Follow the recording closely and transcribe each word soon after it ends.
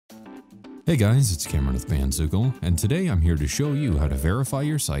Hey guys, it's Cameron with Bandzoogle, and today I'm here to show you how to verify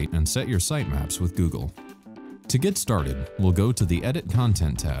your site and set your sitemaps with Google. To get started, we'll go to the Edit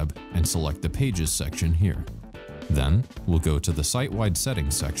Content tab and select the Pages section here. Then, we'll go to the Site-Wide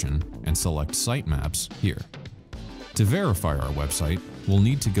Settings section and select Sitemaps here. To verify our website, we'll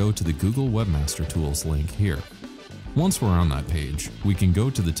need to go to the Google Webmaster Tools link here. Once we're on that page, we can go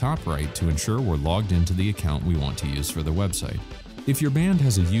to the top right to ensure we're logged into the account we want to use for the website. If your band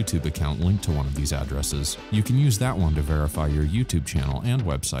has a YouTube account linked to one of these addresses, you can use that one to verify your YouTube channel and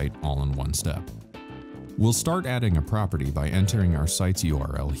website all in one step. We'll start adding a property by entering our site's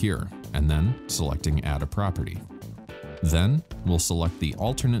URL here, and then selecting Add a Property. Then, we'll select the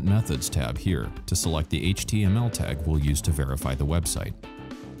Alternate Methods tab here to select the HTML tag we'll use to verify the website.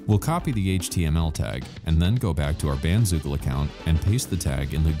 We'll copy the HTML tag and then go back to our Bandzoogle account and paste the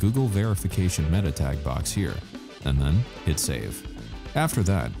tag in the Google Verification Meta Tag box here, and then hit Save. After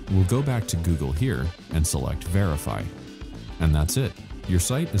that, we'll go back to Google here and select Verify. And that's it. Your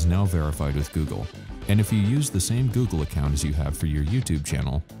site is now verified with Google. And if you use the same Google account as you have for your YouTube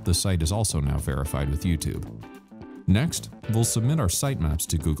channel, the site is also now verified with YouTube. Next, we'll submit our sitemaps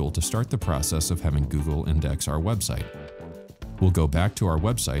to Google to start the process of having Google index our website. We'll go back to our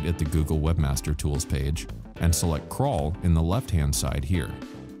website at the Google Webmaster Tools page and select Crawl in the left-hand side here.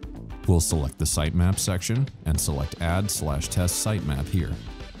 We'll select the Sitemap section and select Add/Test Sitemap here.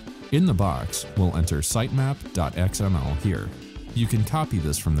 In the box, we'll enter sitemap.xml here. You can copy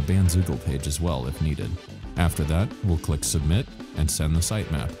this from the Bandzoogle page as well if needed. After that, we'll click Submit and send the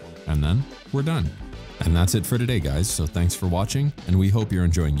sitemap, and then we're done. And that's it for today, guys, so thanks for watching, and we hope you're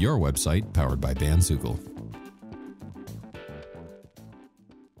enjoying your website powered by Bandzoogle.